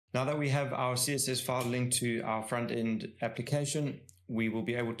Now that we have our CSS file linked to our front-end application, we will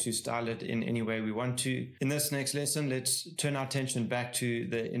be able to style it in any way we want to. In this next lesson, let's turn our attention back to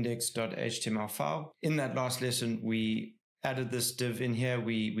the index.html file. In that last lesson, we added this div in here.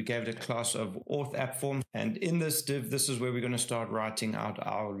 We gave it a class of auth app form. And in this div, this is where we're going to start writing out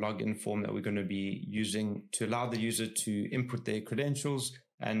our login form that we're going to be using to allow the user to input their credentials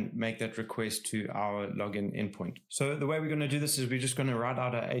and make that request to our login endpoint. So the way we're going to do this is we're just going to write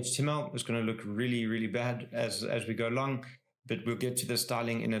out our HTML. It's going to look really, really bad as we go along, but we'll get to the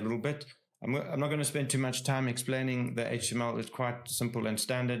styling in a little bit. I'm not going to spend too much time explaining the HTML. It's quite simple and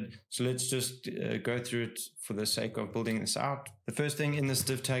standard. So let's just go through it for the sake of building this out. The first thing in this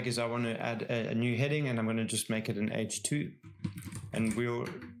div tag is I want to add a new heading, and I'm going to just make it an H2. And we'll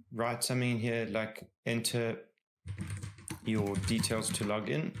write something in here like enter your details to log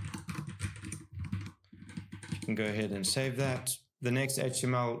in. You can go ahead and save that. The next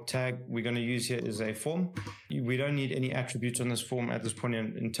HTML tag we're going to use here is a form. We don't need any attributes on this form at this point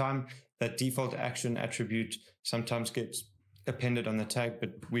in time. That default action attribute sometimes gets appended on the tag,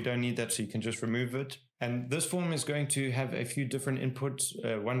 but we don't need that, so you can just remove it. And this form is going to have a few different inputs,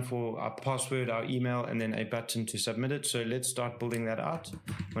 one for our password, our email, and then a button to submit it. So let's start building that out.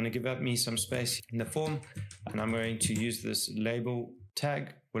 I'm going to give up me some space in the form, and I'm going to use this label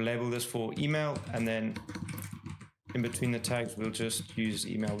tag. We'll label this for email, and then in between the tags, we'll just use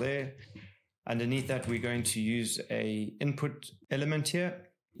email there. Underneath that, we're going to use a input element here.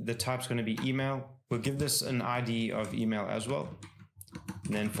 The type's going to be email. We'll give this an ID of email as well.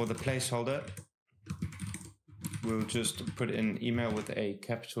 And then for the placeholder, we'll just put in email with a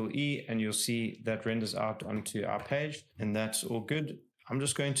capital E, and you'll see that renders out onto our page, and that's all good. I'm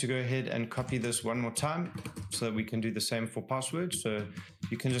just going to go ahead and copy this one more time so that we can do the same for password. So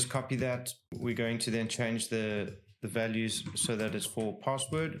you can just copy that. We're going to then change the values so that it's for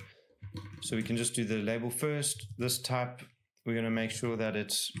password. So we can just do the label first. This type, we're going to make sure that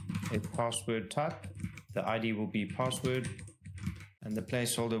it's a password type. The ID will be password, and the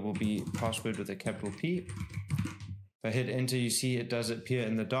placeholder will be password with a capital P. If I hit enter, you see it does appear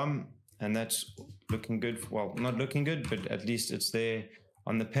in the DOM, and that's looking good. Well, not looking good, but at least it's there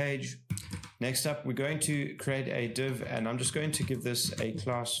on the page. Next up, we're going to create a div, and I'm just going to give this a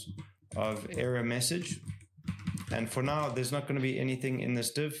class of error message. And for now, there's not going to be anything in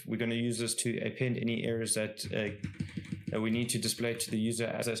this div. We're going to use this to append any errors that we need to display to the user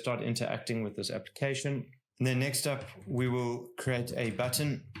as they start interacting with this application. And then next up, we will create a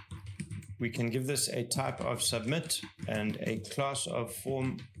button. We can give this a type of submit and a class of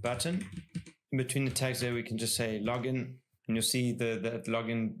form button. In between the tags there, we can just say login, and you'll see the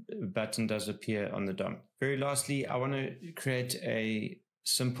login button does appear on the DOM. Very lastly, I want to create a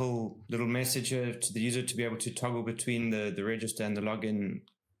simple little message here to the user to be able to toggle between the register and the login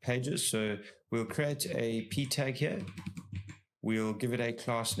pages. So we'll create a p tag here. We'll give it a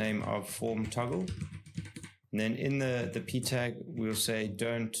class name of form toggle. And then in the p tag, we'll say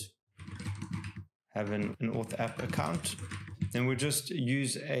don't have an auth app account. Then we'll just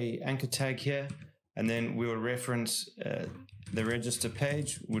use a anchor tag here, and then we'll reference the register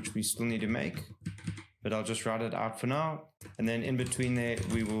page, which we still need to make, but I'll just write it out for now. And then in between there,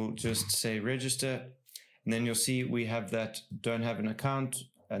 we will just say register. And then you'll see we have that don't have an account,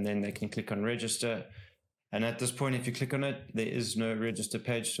 and then they can click on register. And at this point, if you click on it, there is no register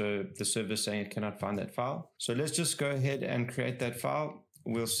page. So the server is saying it cannot find that file. So let's just go ahead and create that file.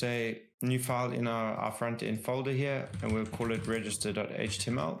 We'll say new file in our front end folder here, and we'll call it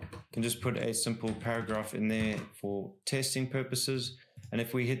register.html. You can just put a simple paragraph in there for testing purposes. And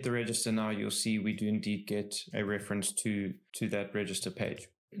if we hit the register now, you'll see we do indeed get a reference to that register page.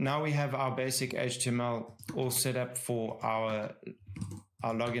 Now we have our basic HTML all set up for our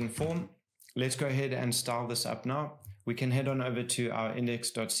login form. Let's go ahead and style this up now. We can head on over to our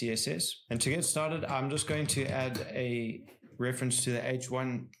index.css. And to get started, I'm just going to add a reference to the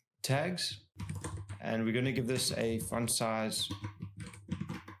h1 tags. And we're going to give this a font size.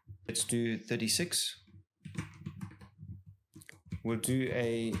 Let's do 36. We'll do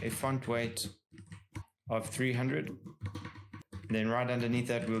a font weight of 300. And then right underneath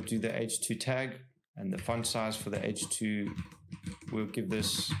that, we'll do the h2 tag, and the font size for the h2, we'll give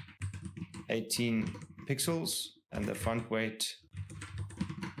this 18 pixels, and the font weight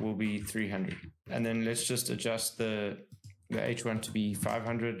will be 300. And then let's just adjust the h1 to be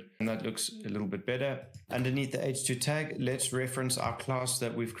 500, and that looks a little bit better. Underneath the h2 tag, let's reference our class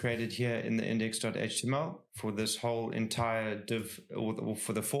that we've created here in the index.html for this whole entire div, or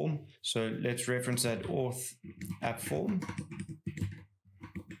for the form. So let's reference that auth app form.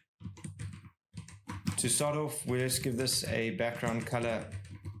 To start off, let's give this a background color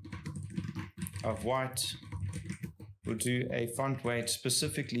of white. We'll do a font weight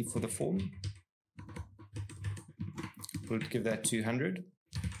specifically for the form. We'll give that 200.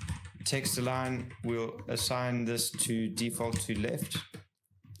 Text align, we'll assign this to default to left.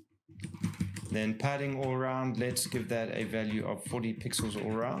 Then padding all around, let's give that a value of 40 pixels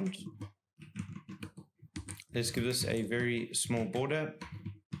all around. Let's give this a very small border.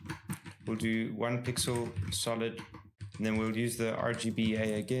 We'll do 1 pixel solid, and then we'll use the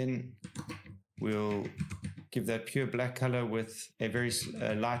RGBA again. We'll give that pure black color with a very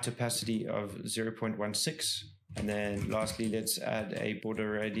light opacity of 0.16. And then lastly, let's add a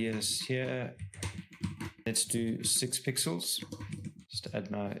border radius here. Let's do 6 pixels. Just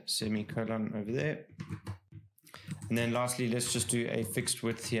add my semicolon over there. And then lastly, let's just do a fixed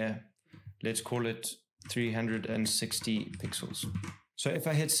width here. Let's call it 360 pixels. So if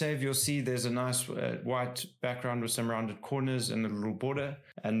I hit save, you'll see there's a nice white background with some rounded corners and a little border.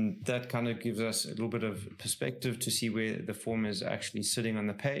 And that kind of gives us a little bit of perspective to see where the form is actually sitting on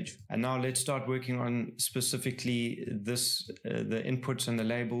the page. And now let's start working on specifically this, the inputs and the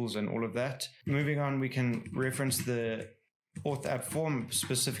labels and all of that. Moving on, we can reference the auth app form,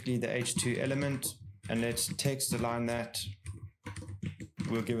 specifically the H2 element. And let's text align that.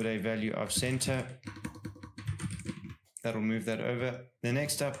 We'll give it a value of center. That'll move that over. The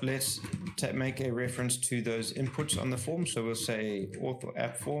next up, let's make a reference to those inputs on the form. So we'll say auth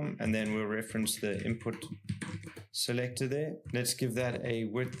app form, and then we'll reference the input selector there. Let's give that a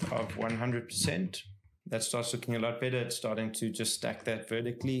width of 100%. That starts looking a lot better. It's starting to just stack that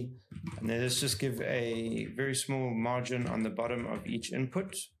vertically. And then let's just give a very small margin on the bottom of each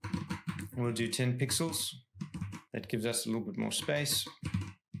input. We'll do 10 pixels. That gives us a little bit more space.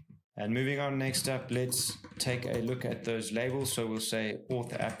 And moving on, next up, let's take a look at those labels. So we'll say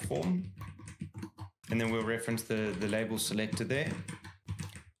auth app form, and then we'll reference the label selector there.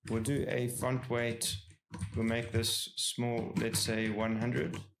 We'll do a font weight. We'll make this small, let's say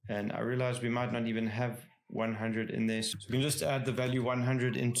 100. And I realize we might not even have 100 in there. So we can just add the value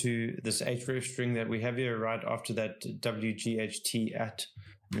 100 into this href string that we have here right after that wgt at.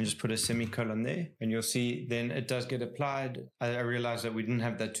 And just put a semicolon there, and you'll see then it does get applied. I realized that we didn't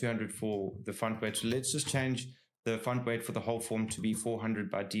have that 200 for the font weight. So let's just change the font weight for the whole form to be 400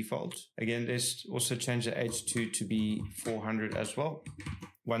 by default. Again, let's also change the H2 to be 400 as well.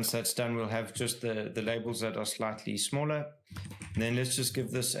 Once that's done, we'll have just the labels that are slightly smaller. And then let's just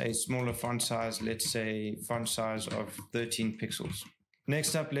give this a smaller font size. Let's say font size of 13 pixels.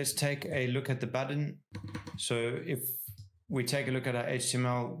 Next up, let's take a look at the button. So if we take a look at our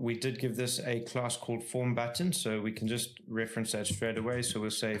HTML, we did give this a class called form button, so we can just reference that straight away. So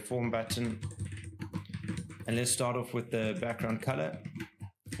we'll say form button, and let's start off with the background color.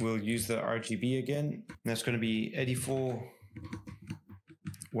 We'll use the RGB again. That's going to be 84,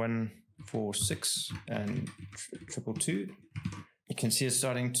 146, and 222. You can see it's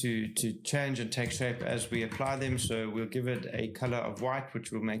starting to change and take shape as we apply them. So we'll give it a color of white,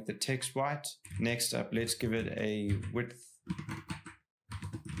 which will make the text white. Next up, let's give it a width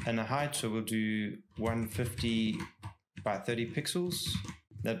and a height. So we'll do 150 by 30 pixels.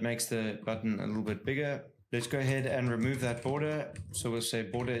 That makes the button a little bit bigger. Let's go ahead and remove that border. So we'll say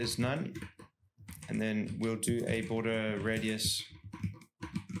border is none. And then we'll do a border radius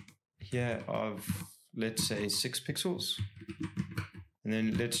here of, let's say 6 pixels. And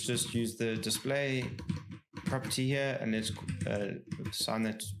then let's just use the display property here, and let's assign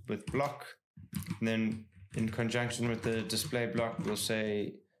that with block. And then in conjunction with the display block, we'll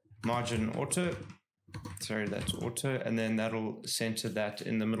say margin auto. Sorry, that's auto. And then that'll center that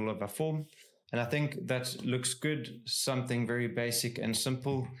in the middle of our form. And I think that looks good. Something very basic and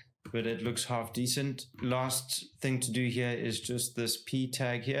simple, but it looks half decent. Last thing to do here is just this P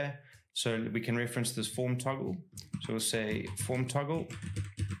tag here. So we can reference this form toggle. So we'll say form toggle.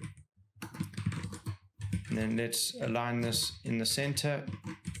 And then let's align this in the center.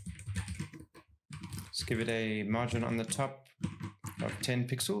 Let's give it a margin on the top of 10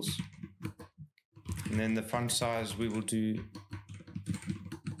 pixels. And then the font size, we will do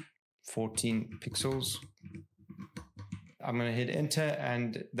 14 pixels. I'm going to hit enter,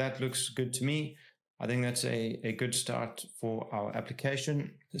 and that looks good to me. I think that's a good start for our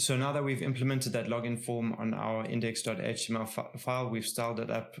application. So now that we've implemented that login form on our index.html file, we've styled it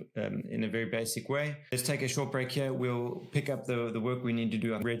up in a very basic way. Let's take a short break here. We'll pick up the work we need to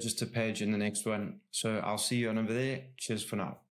do on the register page in the next one. So I'll see you on over there. Cheers for now.